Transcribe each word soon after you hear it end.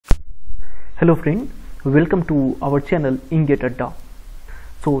Hello friend, welcome to our channel Inget Adda.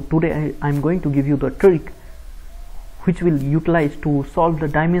 So today I am going to give you the trick which will utilize to solve the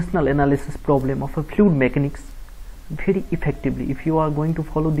dimensional analysis problem of a fluid mechanics very effectively. If you are going to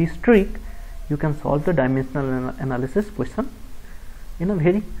follow this trick, you can solve the dimensional analysis question in a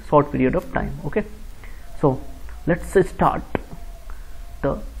very short period of time. Okay, so let's start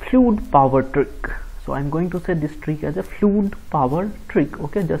the fluid power trick. So I am going to say this trick as a fluid power trick.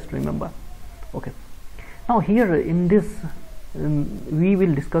 Okay, just remember. Okay, now here in this we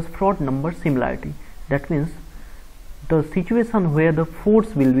will discuss Froude number similarity. That means the situation where the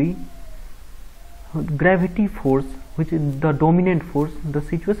force will be gravity force, which is the dominant force. The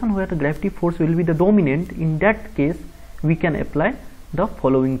situation where the gravity force will be the dominant, in that case we can apply the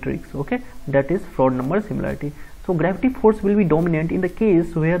following tricks. Okay, that is Froude number similarity. So gravity force will be dominant in the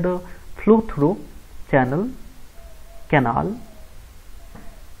case where the flow through channel, canal,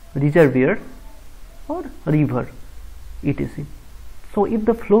 reservoir or river etc. So if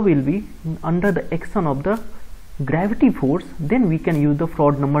the flow will be under the action of the gravity force, then we can use the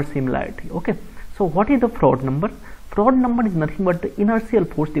Froude number similarity. Okay, so what is the Froude number? Froude number is nothing but the inertial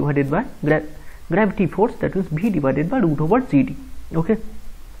force divided by gravity force, that means V divided by root over GD. Okay,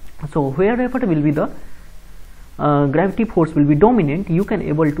 so wherever will be the gravity force will be dominant, you can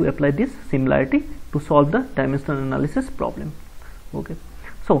able to apply this similarity to solve the dimensional analysis problem. Okay,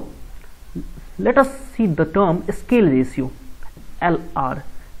 so let us see the term scale ratio, LR.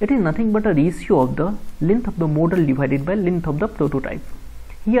 It is nothing but a ratio of the length of the model divided by length of the prototype.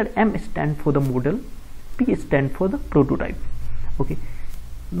 Here M stand for the model, P stand for the prototype. Okay,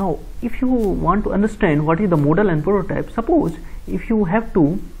 now if you want to understand what is the model and prototype, suppose if you have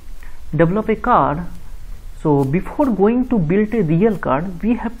to develop a car, so before going to build a real car,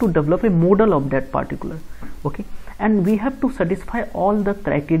 we have to develop a model of that particular. Okay, and we have to satisfy all the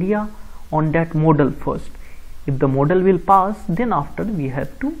criteria on that model first. If the model will pass, then after we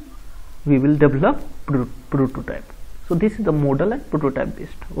will develop prototype. So this is the model and prototype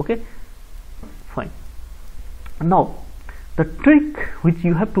based. Okay, fine. Now the trick which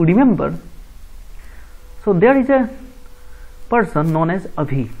you have to remember, so there is a person known as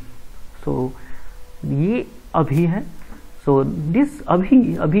Abhi. So ये अभी है. So this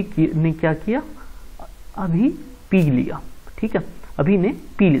अभी ने क्या किया, अभी P लिया. ठीक है, अभी ने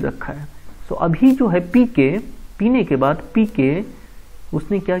पी रखा है. तो अभी जो है पीने के बाद पी के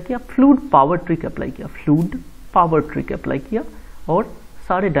उसने क्या किया, फ्लूइड पावर ट्रिक अप्लाई किया. फ्लूइड पावर ट्रिक अप्लाई किया और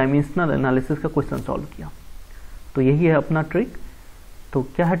सारे डायमेंशनल एनालिसिस का क्वेश्चन सॉल्व किया. तो यही है अपना ट्रिक. तो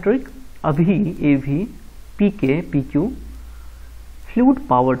क्या है ट्रिक? अभी ए भी पी के P Q fluid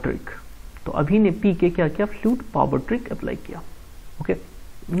power trick. तो अभी ने पी के क्या किया, फ्लूइड पावर ट्रिक अप्लाई किया. Okay,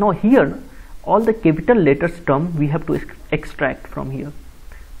 now here all the capital letters term we have to extract from here.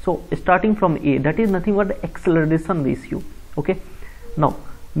 So starting from A, that is nothing but the acceleration ratio. Okay, now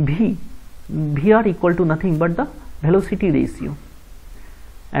VR equal to nothing but the velocity ratio,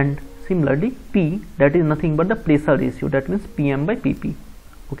 and similarly P, that is nothing but the pressure ratio, that means PM by PP.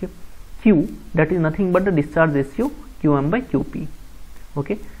 Okay, Q, that is nothing but the discharge ratio, QM by QP.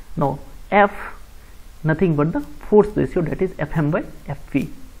 Okay, now F, nothing but the force ratio, that is FM by FV.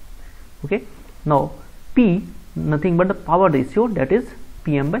 Okay, now P, nothing but the power ratio, that is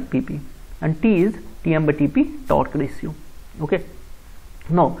PM by PP, and T is TM by TP, torque ratio. Okay,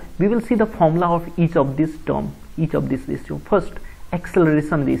 now we will see the formula of each of this term, each of this ratio. First,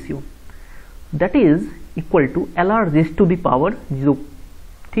 acceleration ratio, that is equal to LR raised to the power 0.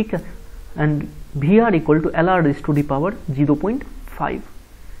 ठीक है, and VR equal to LR raised to the power 0.5.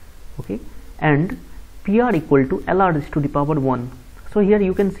 Okay, and PR equal to LR raised to the power 1. So here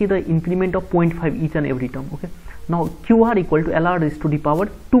you can see the increment of 0.5 each and every term. Okay, now QR equal to LR raised to the power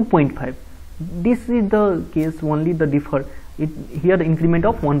 2.5. This is the case only the differ. Here the increment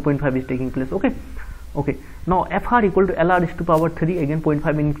of 1.5 is taking place. Okay, okay. Now FR equal to LR raised to power 3, again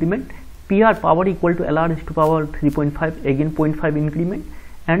 0.5 increment. PR power equal to LR raised to power 3.5, again 0.5 increment,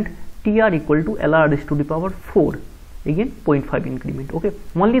 and TR equal to LR raised to the power 4. Again 0.5 increment. Okay,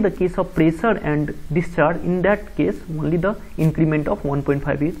 only the case of pressure and discharge, in that case only the increment of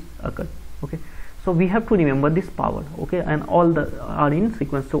 1.5 is occurred. Okay, so we have to remember this power. Okay, and all the are in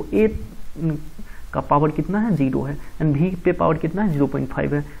sequence. So A का power कितना है, 0 है, and V पे power कितना है,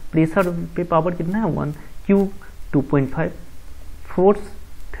 0.5 है, pressure पे power कितना है, 1, Q 2.5, force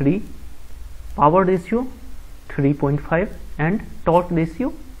 3, power ratio 3.5 and torque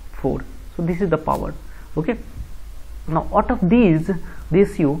ratio 4. So this is the power. Okay, Now out of these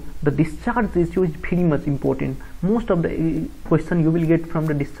ratio, the discharge ratio is very much important. Most of the question you will get from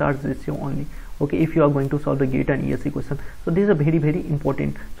the discharge ratio only, okay, if you are going to solve the GATE and ESE question. So this is a very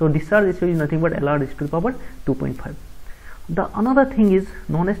important. So discharge ratio is nothing but LR raised to the power 2.5. The another thing is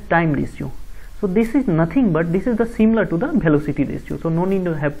known as time ratio. So this is nothing but this is the similar to the velocity ratio. So no need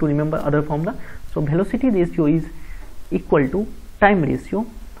to have to remember other formula. So velocity ratio is equal to time ratio.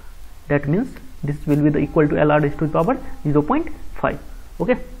 That means this will be the equal to LR raised to the power 0.5.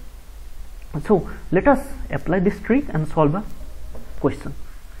 Okay. So let us apply this trick and solve a question.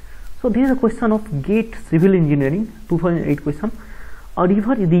 So this is a question of GATE Civil Engineering 2008 question. A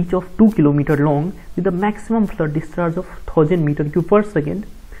river reach of 2 km long with a maximum flood discharge of 1000 meter cube per second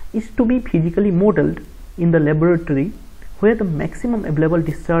is to be physically modeled in the laboratory, where the maximum available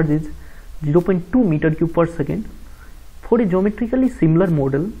discharge is 0.2 meter cube per second. For a geometrically similar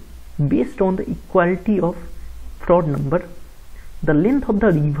model based on the equality of Froude number, the length of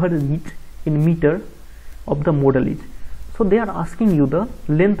the river reach in meter of the model is. So they are asking you the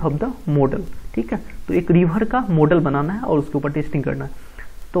length of the model. ठीक है, तो एक river का model बनाना है और उसके ऊपर testing करना है,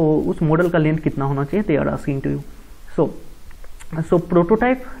 तो उस मॉडल का लेंथ कितना होना चाहिए, they are asking to you. So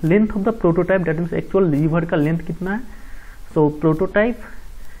prototype, length of the prototype, that means actual river का लेंथ कितना है. सो प्रोटोटाइप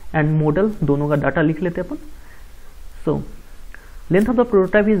एंड मॉडल दोनों का डाटा लिख लेते हैं अपन. So length of the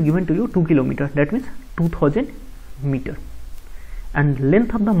prototype is given to you 2 kilometre, that means 2000 metre, and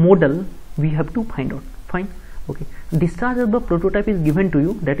length of the model we have to find out. Fine. Okay, discharge of the prototype is given to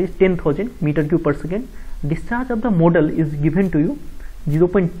you, that is 10,000 meter cube per second. Discharge of the model is given to you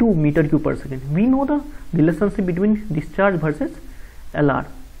 0.2 meter cube per second. We know the relationship between discharge versus LR.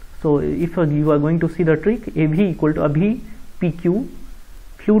 So if you are going to see the trick, AV equal to AV PQ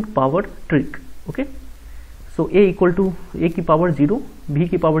fluid power trick. Okay, so A equal to A की power 0, V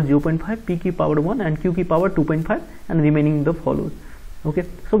की power 0.5, P की power 1 and Q की power 2.5 and remaining the follows. Okay,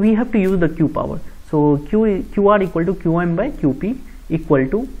 so we have to use the Q power. So QR equal to QM by QP equal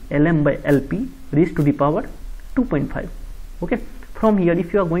to LM by LP raised to the power 2.5. Okay, from here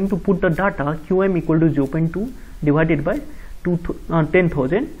if you are going to put the data, QM equal to 0.2 divided by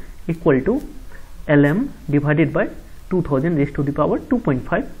 10,000 equal to LM divided by 2000 raised to the power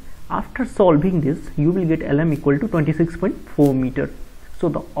 2.5. After solving this, you will get LM equal to 26.4 meter. So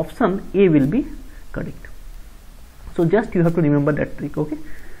the option A will be correct. So just you have to remember that trick. Okay,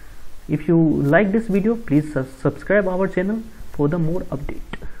 if you like this video, please subscribe our channel for the more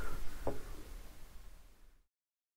update.